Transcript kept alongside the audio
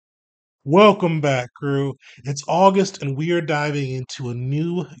Welcome back, crew. It's August, and we are diving into a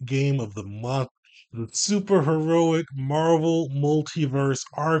new game of the month, the super heroic Marvel Multiverse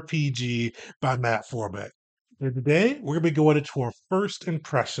RPG by Matt Forbeck. And today, we're going to be going into our first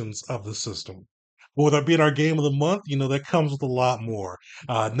impressions of the system. But with our being our game of the month, that comes with a lot more.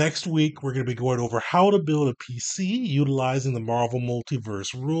 Next week, we're going to be going over how to build a PC utilizing the Marvel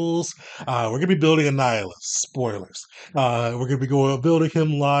Multiverse rules. We're going to be building a Nihilist. Spoilers. We're going to be building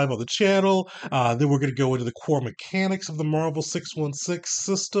him live on the channel. Then we're going to go into the core mechanics of the Marvel 616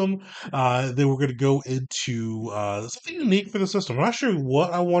 system. Then we're going to go into something unique for the system. I'm not sure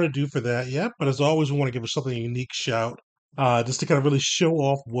what I want to do for that yet, but as always, we want to give it something unique shout just to kind of really show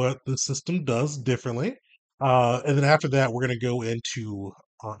off what the system does differently. And then after that, we're going to go into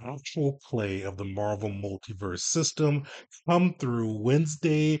our actual play of the Marvel Multiverse system come through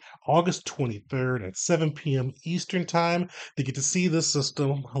Wednesday, August 23rd at 7 p.m. Eastern Time to get to see this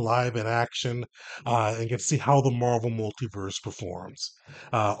system live in action and get to see how the Marvel Multiverse performs.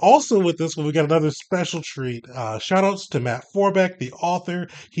 Also, with this one, we got another special treat. Shout outs to Matt Forbeck, the author.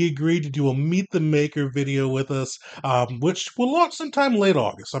 He agreed to do a Meet the Maker video with us, which will launch sometime late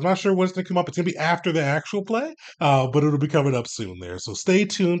August. I'm not sure when it's going to come up. It's going to be after the actual play, but it'll be coming up soon there. So stay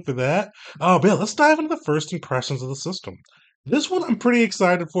tuned for that. But yeah, let's dive into the first impressions of the system. This one I'm pretty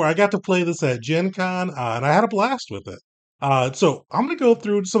excited for. I got to play this at Gen Con, and I had a blast with it. So I'm going to go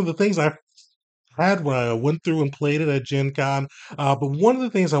through some of the things I had when I went through and played it at Gen Con. But one of the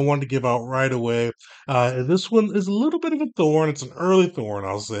things I wanted to give out right away, and this one is a little bit of a thorn. It's an early thorn,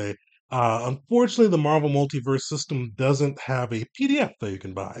 I'll say. Unfortunately, the Marvel Multiverse system doesn't have a PDF that you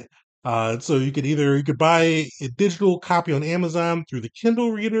can buy. So you could buy a digital copy on Amazon through the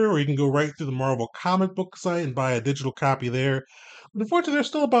Kindle reader, or you can go right through the Marvel comic book site and buy a digital copy there. But unfortunately, they're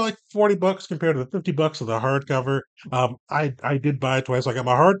still about like $40 compared to the $50 of the hardcover. I did buy it twice. I got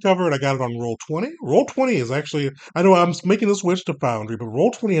my hardcover and I got it on Roll 20. Roll 20 is actually, I know I'm making the switch to Foundry, but Roll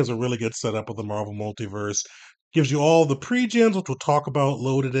 20 has a really good setup of the Marvel Multiverse. Gives you all the pre-gens, which we'll talk about,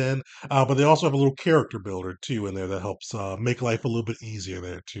 loaded in, but they also have a little character builder too in there that helps make life a little bit easier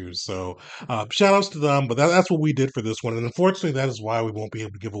there too. So shout outs to them, but that's what we did for this one. And unfortunately, that is why we won't be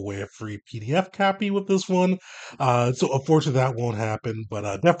able to give away a free PDF copy with this one. So unfortunately, that won't happen, but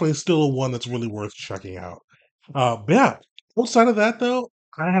definitely still a one that's really worth checking out. But yeah, outside of that though,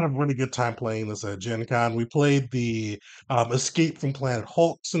 I had a really good time playing this at Gen Con. We played the Escape from Planet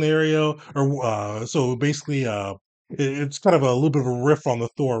Hulk scenario, or so basically, it's kind of a little bit of a riff on the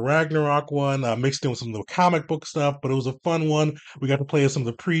Thor Ragnarok one, mixed in with some of the comic book stuff. But it was a fun one. We got to play as some of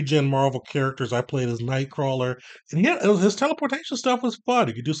the pre-gen Marvel characters. I played as Nightcrawler, and yeah, his teleportation stuff was fun.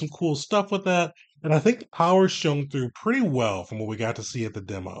 You could do some cool stuff with that, and I think the powers shone through pretty well from what we got to see at the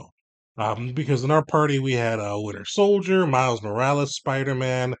demo. Because in our party we had Winter Soldier, Miles Morales, Spider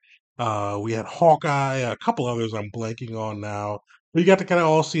Man, we had Hawkeye, a couple others I'm blanking on now. We got to kind of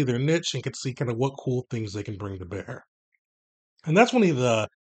all see their niche and could see kind of what cool things they can bring to bear. And that's one of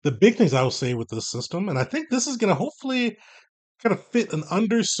the big things I will say with this system. And I think this is going to hopefully kind of fit an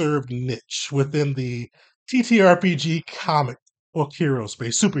underserved niche within the TTRPG comic book hero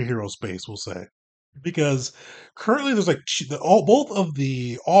space, superhero space, we'll say, because currently there's like both of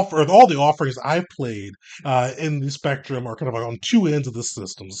the all the offerings I've played in the spectrum are kind of like on two ends of the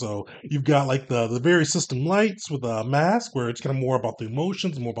system. So you've got like the very system lights with a mask where it's kind of more about the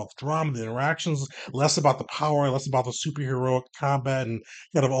emotions, more about the drama, the interactions, less about the power, less about the superheroic combat and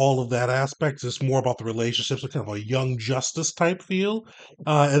kind of all of that aspect. It's more about the relationships, with kind of a young justice type feel.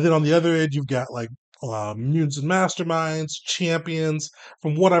 And then on the other end, you've got like mutants and masterminds, champions,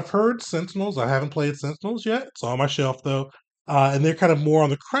 from what I've heard, Sentinels. I haven't played Sentinels yet. It's on my shelf though. And they're kind of more on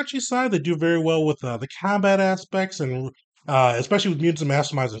the crunchy side. They do very well with the combat aspects, and especially with mutants and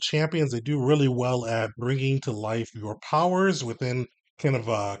masterminds and champions, they do really well at bringing to life your powers within kind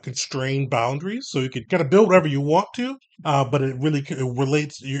of constrained boundaries. So you can kind of build whatever you want to, but it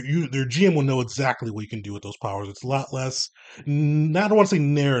relates. Their GM will know exactly what you can do with those powers. It's a lot less. I don't want to say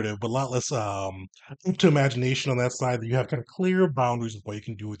narrative, but a lot less up to imagination on that side. That you have kind of clear boundaries of what you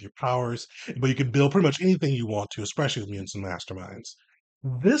can do with your powers, but you can build pretty much anything you want to, especially with mutants and masterminds.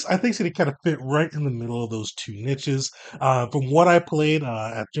 This, I think, is going to kind of fit right in the middle of those two niches. From what I played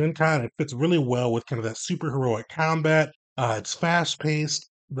at Gen Con, it fits really well with kind of that superheroic combat. It's fast paced.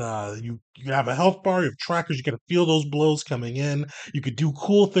 You have a health bar, you have trackers, you can feel those blows coming in. You could do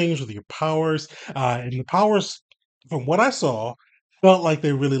cool things with your powers. And the powers, from what I saw, felt like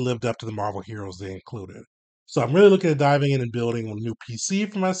they really lived up to the Marvel heroes they included. So I'm really looking at diving in and building a new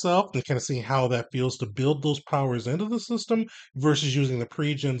PC for myself and kind of seeing how that feels to build those powers into the system versus using the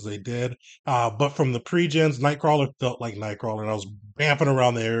pre-gens they did. But from the pre-gens, Nightcrawler felt like Nightcrawler, and I was bamping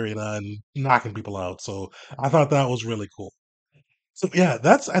around the area and knocking people out. So I thought that was really cool. So yeah,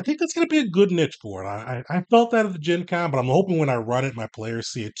 that's I think that's gonna be a good niche for it. I felt that at the Gen Con, but I'm hoping when I run it, my players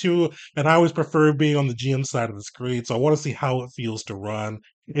see it too. And I always prefer being on the GM side of the screen, so I want to see how it feels to run.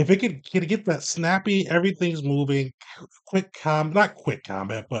 If it can get that snappy, everything's moving, not quick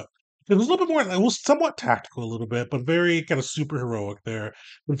combat, but it was a little bit more. It was somewhat tactical, a little bit, but very kind of super heroic there.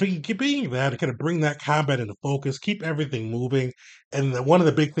 But if it can keep being that, and kind of bring that combat into focus, keep everything moving, and one of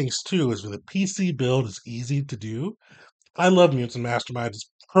the big things too is with the PC build is easy to do. I love Mutants and Mastermind. It's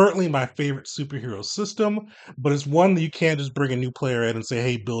currently my favorite superhero system, but it's one that you can't just bring a new player in and say,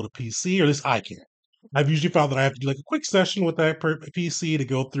 "Hey, build a PC," or at least I can't. I've usually found that I have to do like a quick session with that PC to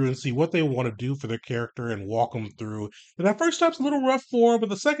go through and see what they want to do for their character and walk them through. And that first time's a little rough for 'em, but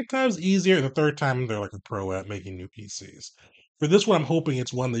the second time's easier, and the third time they're like a pro at making new PCs. For this one, I'm hoping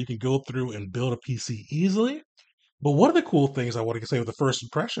it's one that you can go through and build a PC easily. But one of the cool things I want to say with the first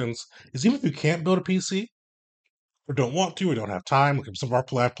impressions is even if you can't build a PC, or don't want to or don't have time, like some of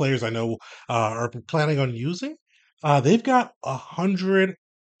our players I know are planning on using, they've got 100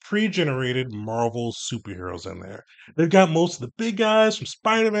 pre-generated Marvel superheroes in there. They've got most of the big guys from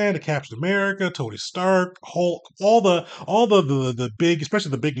Spider-Man to Captain America, Tony Stark, Hulk, all the big,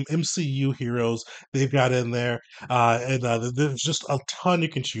 especially the big MCU heroes they've got in there, and there's just a ton you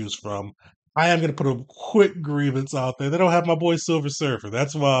can choose from. I am going to put a quick grievance out there. They don't have my boy Silver Surfer.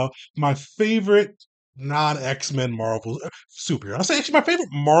 That's my favorite non X Men Marvel superhero. I say actually my favorite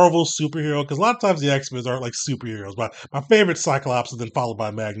Marvel superhero because a lot of times the X Men aren't like superheroes. My favorite Cyclops is then followed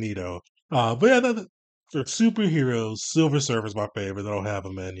by Magneto. But yeah, for superheroes, Silver Surfer's my favorite. They don't have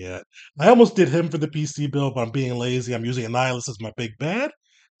him in yet. I almost did him for the PC build, but I'm being lazy. I'm using Annihilus as my big bad.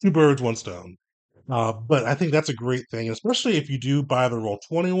 Two birds, one stone. But I think that's a great thing, especially if you do buy the Roll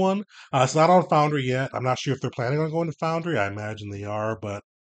 21. It's not on Foundry yet. I'm not sure if they're planning on going to Foundry. I imagine they are, but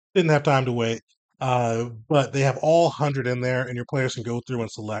didn't have time to wait. But they have all 100 in there, and your players can go through and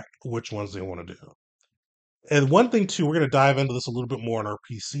select which ones they want to do. And one thing too, we're going to dive into this a little bit more in our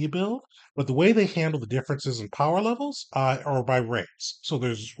PC build, but the way they handle the differences in power levels are by ranks. So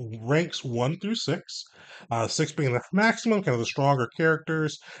there's ranks 1 through 6, 6 being the maximum, kind of the stronger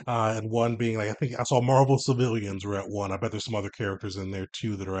characters, and one being like I think I saw Marvel civilians were at 1. I bet there's some other characters in there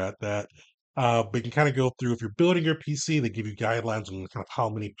too that are at that. But you can kind of go through if you're building your PC, they give you guidelines on kind of how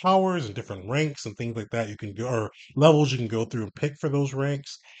many powers and different ranks and things like that you can go or levels you can go through and pick for those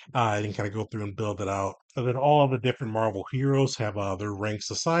ranks, and kind of go through and build it out. And then all of the different Marvel heroes have their ranks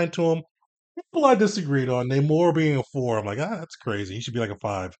assigned to them. People I disagreed on, Namor being a 4. I'm like, that's crazy. He should be like a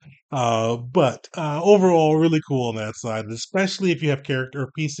 5. But overall, really cool on that side, and especially if you have character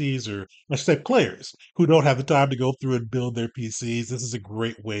or PCs or I should say players who don't have the time to go through and build their PCs. This is a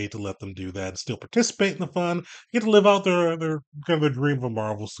great way to let them do that and still participate in the fun, get to live out their kind of their dream of a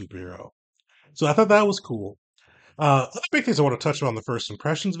Marvel superhero. So I thought that was cool. Other big things I want to touch on the first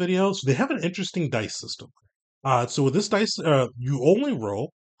impressions video. So they have an interesting dice system. So with this dice, you only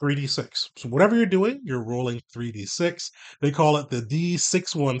roll 3d6. So whatever you're doing, you're rolling 3d6. They call it the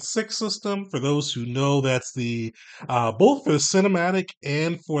D616 system. For those who know, that's the both for the cinematic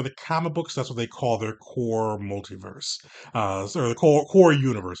and for the comic books. That's what they call their core multiverse, or the core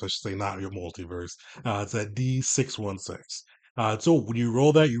universe. I should say, not your multiverse. It's that D616. So when you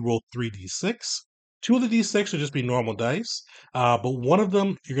roll that, you roll 3d6. Two of the d6 should just be normal dice, but one of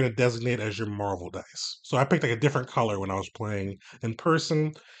them you're going to designate as your Marvel dice. So I picked like a different color when I was playing in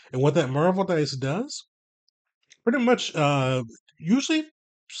person. And what that Marvel dice does, pretty much usually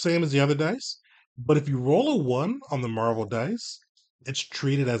same as the other dice, but if you roll a 1 on the Marvel dice, it's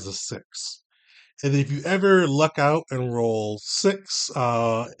treated as a 6. And if you ever luck out and roll 6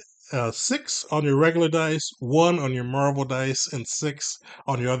 on your regular dice, 1 on your Marvel dice, and 6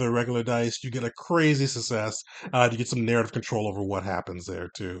 on your other regular dice, you get a crazy success. You get some narrative control over what happens there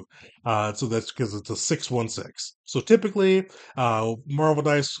too. So that's because it's a 616. So typically, Marvel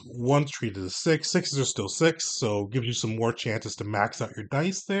dice one's treated as 6. Sixes are still 6, so gives you some more chances to max out your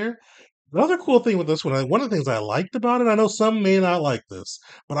dice there. The other cool thing with this one, one of the things I liked about it, I know some may not like this,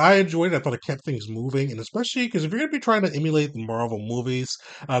 but I enjoyed it. I thought it kept things moving, and especially because if you're going to be trying to emulate the Marvel movies,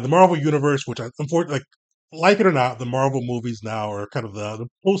 the Marvel universe, which I unfortunately like it or not, the Marvel movies now are kind of the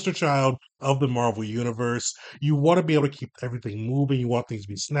poster child of the Marvel universe. You want to be able to keep everything moving. You want things to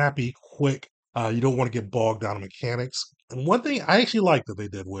be snappy, quick. You don't want to get bogged down in mechanics. And one thing I actually like that they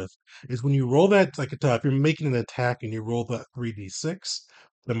did with is when you roll that, like if you're making an attack and you roll that 3d6,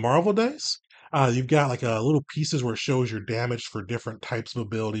 the Marvel dice. You've got like little pieces where it shows your damage for different types of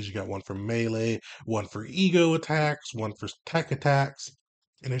abilities. You got one for melee, one for ego attacks, one for tech attacks,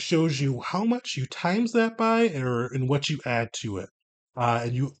 and it shows you how much you times that by, or and what you add to it.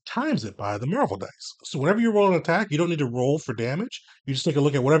 And you times it by the Marvel dice. So whenever you roll an attack, you don't need to roll for damage. You just take a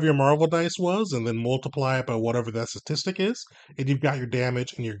look at whatever your Marvel dice was, and then multiply it by whatever that statistic is, and you've got your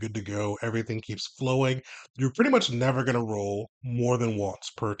damage, and you're good to go. Everything keeps flowing. You're pretty much never going to roll more than once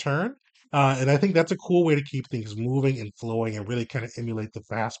per turn. And I think that's a cool way to keep things moving and flowing and really kind of emulate the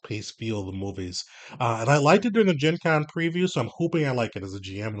fast paced feel of the movies. And I liked it during the Gen Con preview, so I'm hoping I like it as a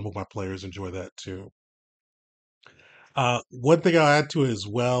GM and hope my players enjoy that too. One thing I'll add to it as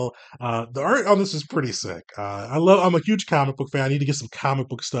well, the art on this is pretty sick. I'm a huge comic book fan. I need to get some comic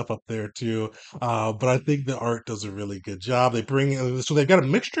book stuff up there too. But I think the art does a really good job. So they've got a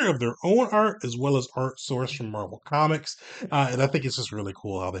mixture of their own art as well as art sourced from Marvel Comics. And I think it's just really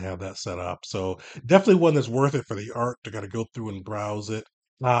cool how they have that set up. So definitely one that's worth it for the art to kind of go through and browse it.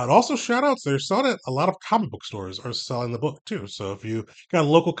 And also shout outs, they're selling it. A lot of comic book stores are selling the book too. So if you got a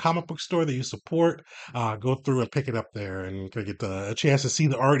local comic book store that you support, go through and pick it up there and kind of get a chance to see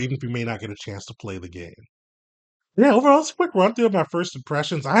the art, even if you may not get a chance to play the game. Yeah, overall, it's a quick run through of my first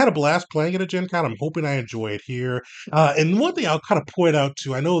impressions. I had a blast playing it at Gen Con. I'm hoping I enjoy it here. And one thing I'll kind of point out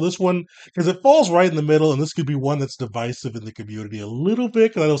too, I know this one, because it falls right in the middle, and this could be one that's divisive in the community a little bit,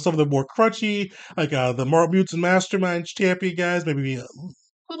 because I know some of the more crunchy, like the Marvel Mutants and Masterminds champion guys, maybe be a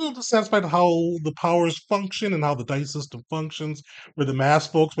little dissatisfied with how the powers function and how the dice system functions, where the mass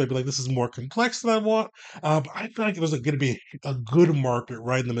folks maybe like, this is more complex than I want. But I feel like there's going to be a good market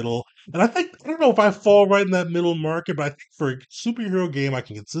right in the middle, and I don't know if I fall right in that middle market, but I think for a superhero game I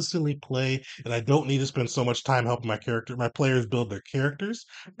can consistently play and I don't need to spend so much time helping my players build their characters.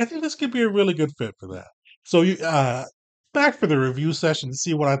 I think this could be a really good fit for that. So you back for the review session to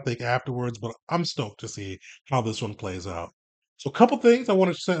see what I think afterwards, but I'm stoked to see how this one plays out. So a couple things I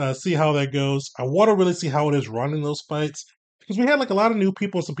want to see how that goes. I want to really see how it is running those fights because we had like a lot of new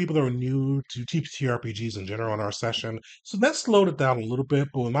people, some people that were new to TTRPGs in general in our session. So that slowed it down a little bit.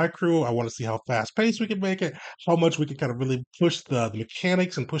 But with my crew, I want to see how fast paced we can make it, how much we can kind of really push the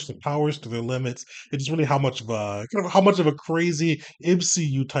mechanics and push the powers to their limits. It's just really how much of a how much of a crazy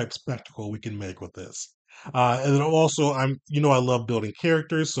MCU type spectacle we can make with this. And then also, I love building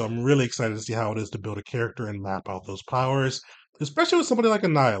characters, so I'm really excited to see how it is to build a character and map out those powers, especially with somebody like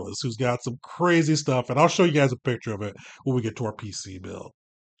Annihilus, who's got some crazy stuff. And I'll show you guys a picture of it when we get to our PC build.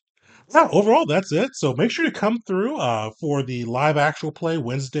 Yeah, overall, that's it. So make sure to come through for the live actual play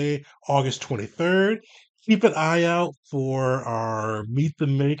Wednesday, August 23rd. Keep an eye out for our Meet the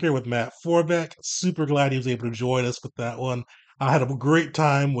Maker with Matt Forbeck. Super glad he was able to join us with that one. I had a great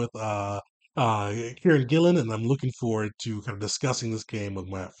time with Kieran Gillen, and I'm looking forward to kind of discussing this game with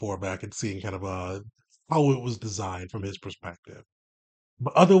Matt Forbeck and seeing kind of how it was designed from his perspective.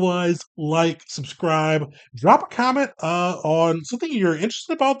 But otherwise, like, subscribe, drop a comment on something you're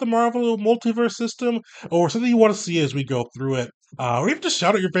interested about the Marvel Multiverse system, or something you want to see as we go through it. Or even just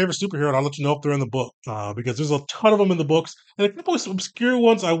shout out your favorite superhero, and I'll let you know if they're in the book. Because there's a ton of them in the books, and a couple of obscure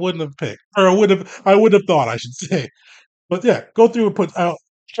ones I wouldn't have picked, or I would have thought, I should say. But yeah, go through and put out.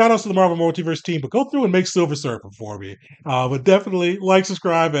 Shout outs to the Marvel Multiverse team, but go through and make Silver Surfer for me. But definitely like,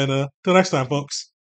 subscribe, and till next time, folks.